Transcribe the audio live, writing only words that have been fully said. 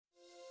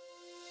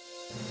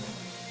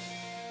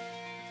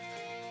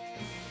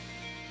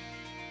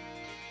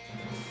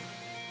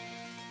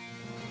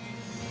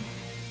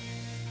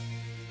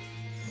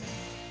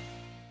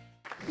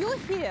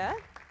here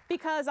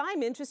because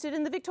I'm interested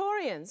in the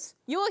Victorians.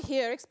 You're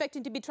here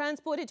expecting to be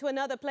transported to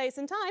another place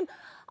in time.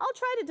 I'll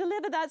try to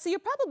deliver that, so you're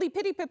probably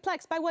pretty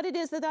perplexed by what it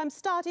is that I'm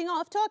starting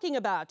off talking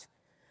about.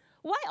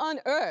 Why on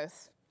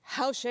earth,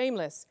 how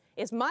shameless,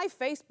 is my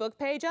Facebook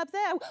page up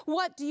there?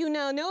 What do you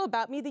now know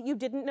about me that you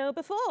didn't know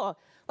before? Well,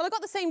 I've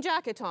got the same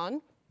jacket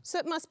on, so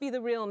it must be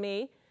the real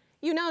me.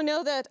 You now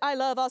know that I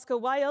love Oscar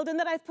Wilde and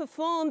that I've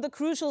performed the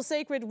crucial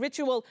sacred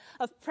ritual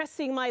of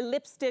pressing my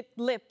lipstick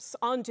lips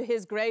onto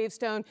his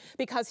gravestone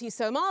because he's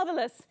so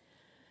marvelous.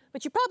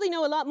 But you probably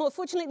know a lot more.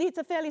 Fortunately, it's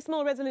a fairly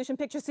small resolution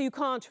picture, so you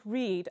can't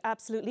read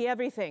absolutely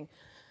everything.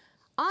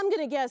 I'm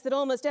going to guess that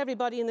almost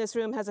everybody in this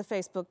room has a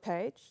Facebook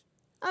page.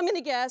 I'm going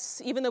to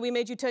guess, even though we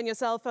made you turn your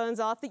cell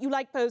phones off, that you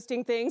like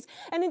posting things,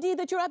 and indeed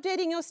that you're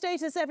updating your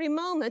status every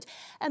moment,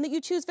 and that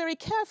you choose very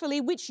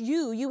carefully which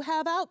you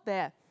have out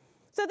there.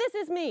 So this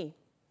is me.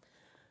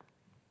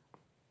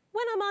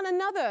 When I'm on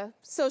another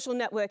social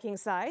networking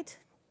site,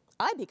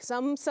 I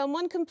become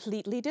someone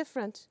completely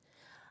different.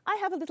 I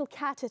have a little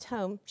cat at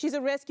home. She's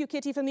a rescue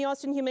kitty from the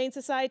Austrian Humane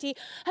Society.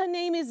 Her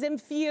name is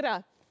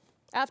Zemfira,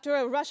 after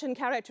a Russian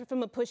character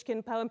from a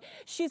Pushkin poem.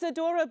 She's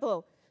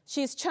adorable,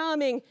 she's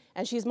charming,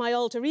 and she's my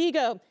alter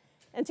ego.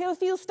 And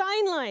Théophile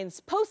Steinlein's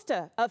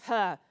poster of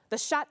her, the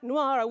Chat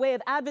Noir, a way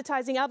of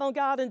advertising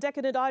avant-garde and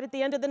decadent art at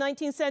the end of the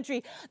 19th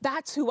century,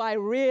 that's who I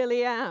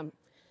really am.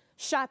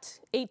 Chat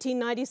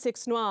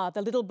 1896 Noir,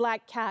 the little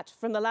black cat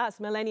from the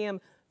last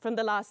millennium, from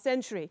the last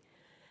century.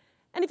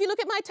 And if you look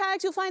at my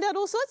tags, you'll find out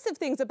all sorts of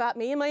things about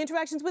me and my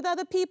interactions with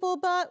other people,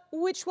 but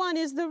which one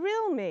is the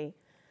real me?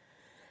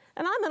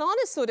 And I'm an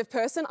honest sort of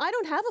person. I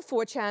don't have a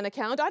 4chan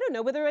account. I don't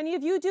know whether any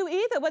of you do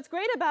either. What's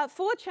great about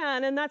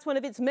 4chan, and that's one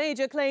of its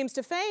major claims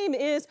to fame,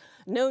 is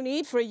no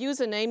need for a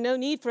username, no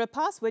need for a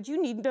password.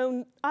 You need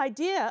no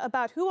idea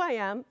about who I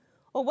am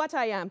or what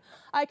I am.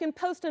 I can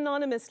post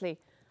anonymously.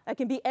 I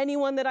can be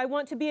anyone that I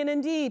want to be, and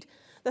indeed,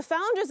 the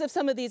founders of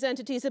some of these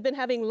entities have been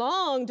having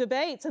long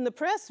debates in the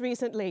press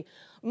recently.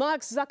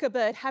 Mark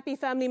Zuckerberg, happy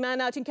family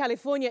man out in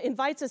California,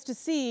 invites us to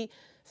see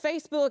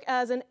Facebook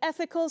as an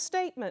ethical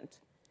statement.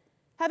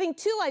 Having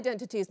two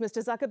identities,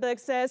 Mr. Zuckerberg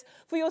says,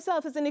 for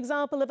yourself is an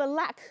example of a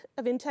lack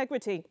of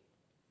integrity.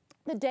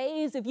 The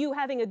days of you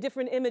having a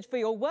different image for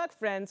your work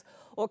friends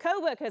or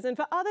co-workers and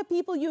for other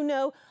people you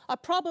know are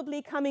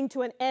probably coming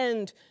to an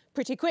end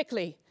pretty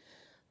quickly.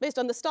 Based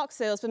on the stock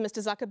sales for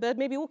Mr. Zuckerberg,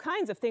 maybe all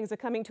kinds of things are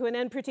coming to an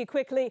end pretty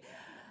quickly.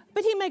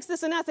 But he makes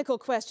this an ethical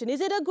question.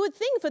 Is it a good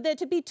thing for there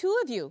to be two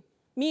of you?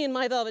 Me in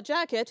my velvet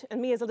jacket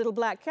and me as a little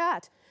black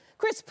cat.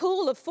 Chris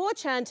Poole of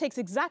 4chan takes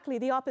exactly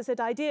the opposite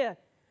idea.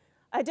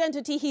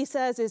 Identity, he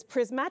says, is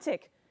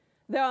prismatic.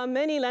 There are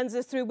many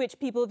lenses through which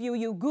people view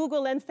you.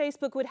 Google and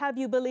Facebook would have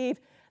you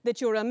believe that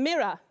you're a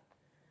mirror.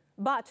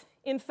 But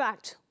in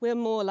fact, we're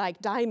more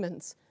like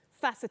diamonds,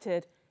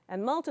 faceted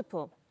and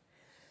multiple.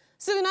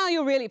 So now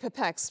you're really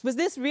perplexed. Was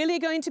this really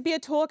going to be a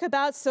talk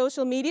about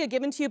social media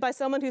given to you by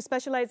someone whose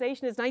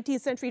specialization is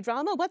 19th century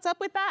drama? What's up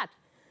with that?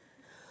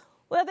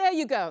 Well, there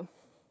you go.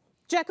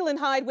 Jekyll and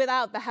Hyde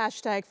without the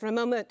hashtag for a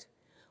moment.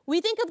 We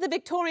think of the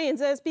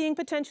Victorians as being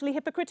potentially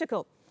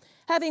hypocritical,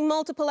 having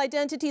multiple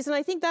identities, and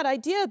I think that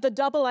idea, the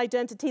double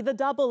identity, the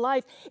double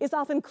life, is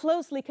often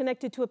closely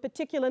connected to a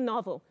particular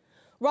novel.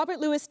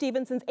 Robert Louis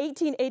Stevenson's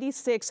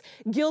 1886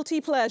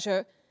 guilty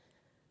pleasure,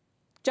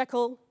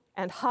 Jekyll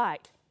and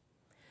Hyde.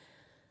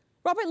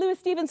 Robert Louis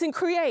Stevenson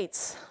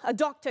creates a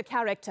doctor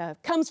character,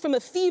 comes from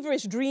a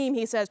feverish dream,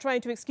 he says, trying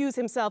to excuse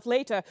himself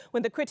later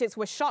when the critics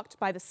were shocked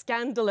by the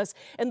scandalous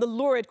and the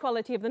lurid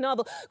quality of the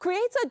novel,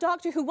 creates a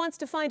doctor who wants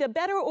to find a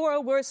better or a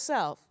worse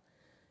self,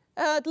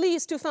 at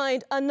least to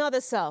find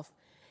another self.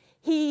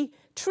 He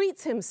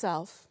treats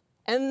himself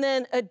and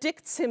then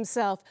addicts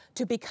himself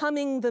to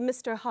becoming the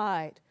Mr.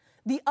 Hyde,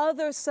 the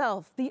other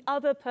self, the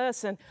other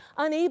person,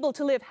 unable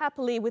to live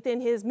happily within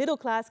his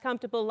middle-class,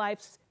 comfortable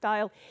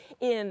lifestyle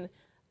in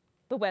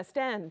the West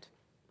End.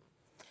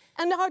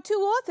 And our two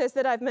authors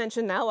that I've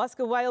mentioned now,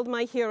 Oscar Wilde,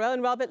 my hero,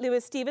 and Robert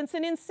Louis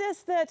Stevenson,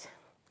 insist that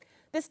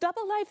this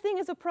double life thing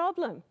is a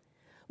problem.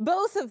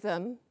 Both of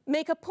them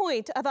make a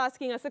point of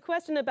asking us a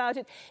question about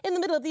it. In the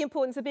middle of The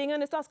Importance of Being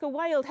Honest, Oscar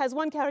Wilde has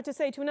one character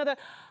say to another,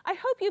 I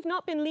hope you've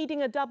not been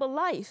leading a double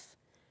life,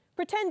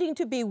 pretending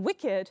to be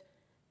wicked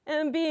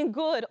and being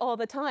good all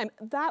the time.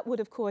 That would,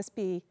 of course,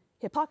 be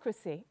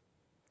hypocrisy.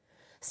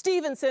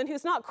 Stevenson,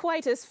 who's not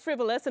quite as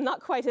frivolous and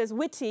not quite as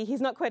witty, he's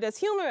not quite as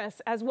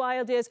humorous as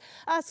Wilde is,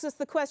 asks us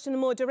the question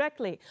more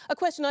directly. A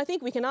question I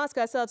think we can ask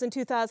ourselves in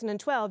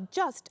 2012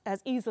 just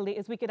as easily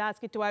as we could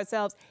ask it to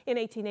ourselves in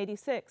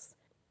 1886.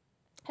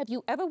 Have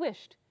you ever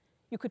wished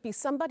you could be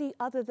somebody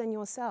other than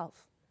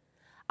yourself?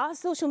 Our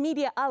social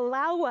media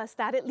allow us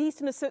that, at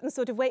least in a certain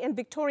sort of way, and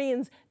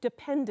Victorians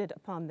depended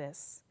upon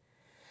this.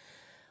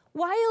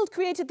 Wilde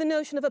created the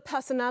notion of a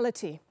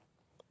personality,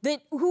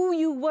 that who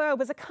you were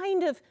was a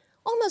kind of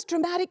almost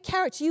dramatic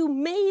character. You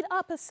made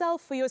up a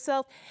self for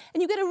yourself,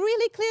 and you get a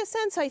really clear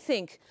sense, I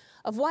think,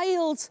 of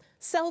Wilde's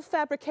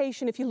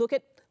self-fabrication if you look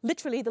at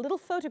literally the little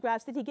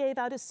photographs that he gave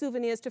out as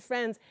souvenirs to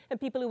friends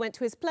and people who went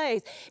to his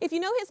plays. If you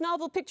know his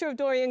novel Picture of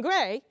Dorian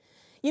Gray,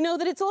 You know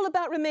that it's all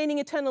about remaining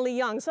eternally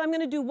young, so I'm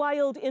going to do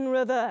Wilde in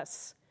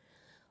reverse.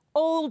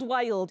 Old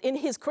Wilde in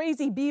his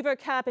crazy beaver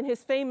cap and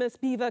his famous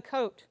beaver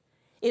coat.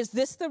 Is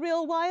this the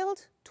real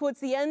Wilde towards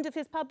the end of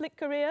his public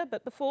career,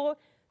 but before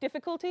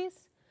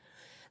difficulties?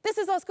 This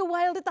is Oscar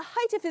Wilde at the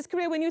height of his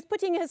career when he was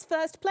putting his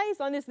first plays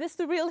on. Is this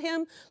the real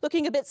him,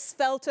 looking a bit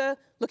svelter,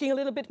 looking a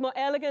little bit more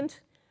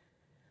elegant?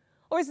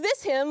 Or is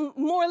this him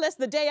more or less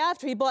the day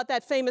after he bought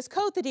that famous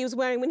coat that he was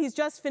wearing when he's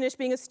just finished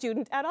being a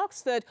student at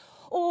Oxford?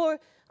 Or,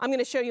 I'm going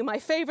to show you my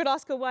favorite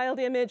Oscar Wilde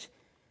image.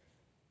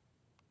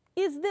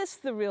 Is this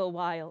the real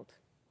Wilde?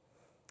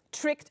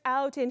 Tricked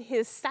out in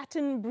his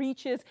satin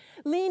breeches,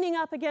 leaning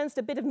up against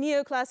a bit of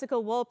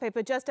neoclassical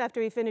wallpaper just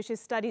after he finished his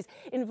studies,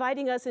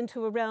 inviting us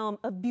into a realm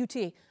of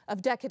beauty,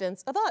 of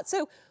decadence, of art.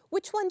 So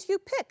which one do you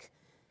pick?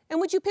 And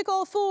would you pick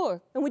all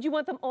four? And would you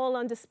want them all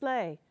on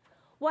display?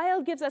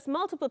 Wilde gives us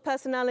multiple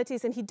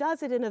personalities, and he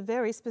does it in a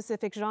very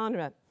specific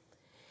genre.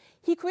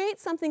 He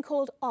creates something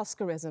called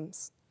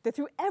Oscarisms, that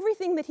through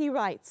everything that he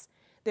writes,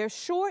 they're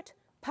short,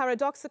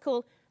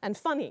 paradoxical, and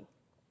funny.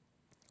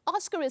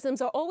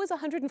 Oscarisms are always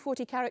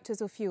 140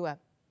 characters or fewer.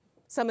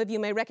 Some of you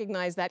may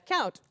recognize that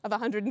count of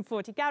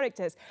 140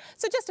 characters.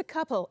 So just a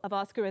couple of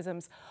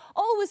Oscarisms.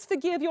 Always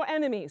forgive your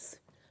enemies.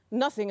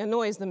 Nothing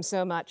annoys them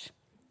so much.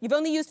 You've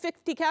only used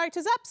 50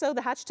 characters up, so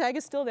the hashtag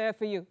is still there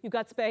for you. You've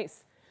got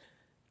space.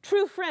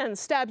 True friends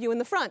stab you in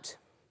the front.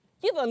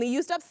 You've only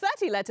used up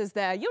 30 letters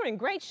there. You're in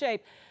great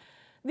shape.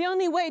 The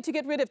only way to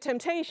get rid of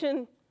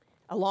temptation,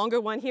 a longer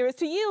one here, is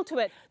to yield to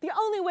it. The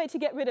only way to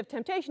get rid of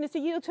temptation is to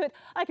yield to it.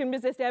 I can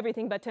resist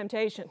everything but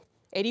temptation.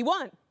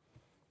 81.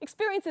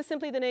 Experience is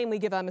simply the name we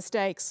give our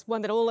mistakes,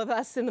 one that all of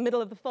us in the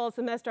middle of the fall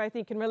semester, I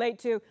think, can relate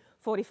to.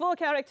 44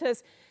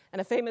 characters,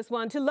 and a famous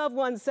one, to love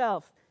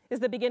oneself is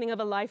the beginning of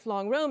a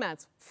lifelong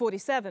romance.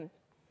 47.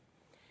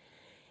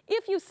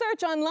 If you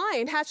search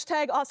online,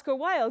 hashtag Oscar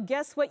Wilde,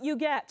 guess what you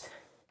get?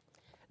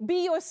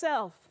 Be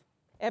yourself.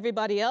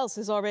 Everybody else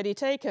is already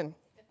taken.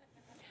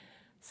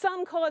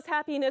 Some cause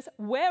happiness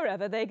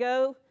wherever they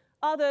go,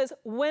 others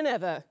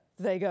whenever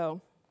they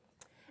go.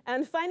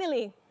 And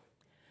finally,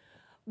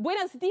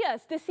 buenos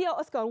días, decía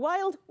Oscar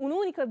Wilde, un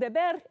único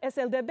deber es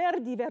el deber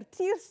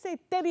divertirse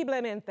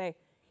terriblemente.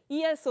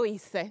 Y eso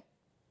hice.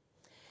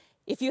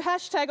 If you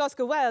hashtag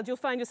Oscar Wilde, you'll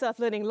find yourself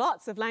learning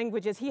lots of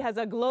languages. He has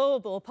a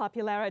global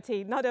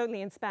popularity, not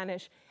only in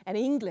Spanish and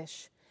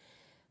English.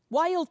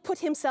 Wilde put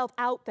himself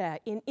out there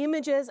in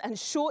images and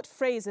short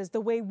phrases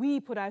the way we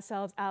put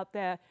ourselves out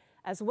there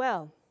as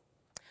well.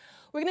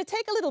 We're going to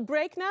take a little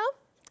break now,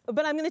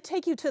 but I'm going to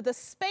take you to the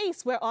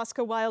space where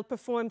Oscar Wilde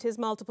performed his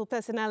multiple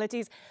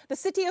personalities, the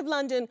City of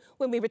London,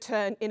 when we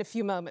return in a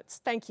few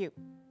moments. Thank you.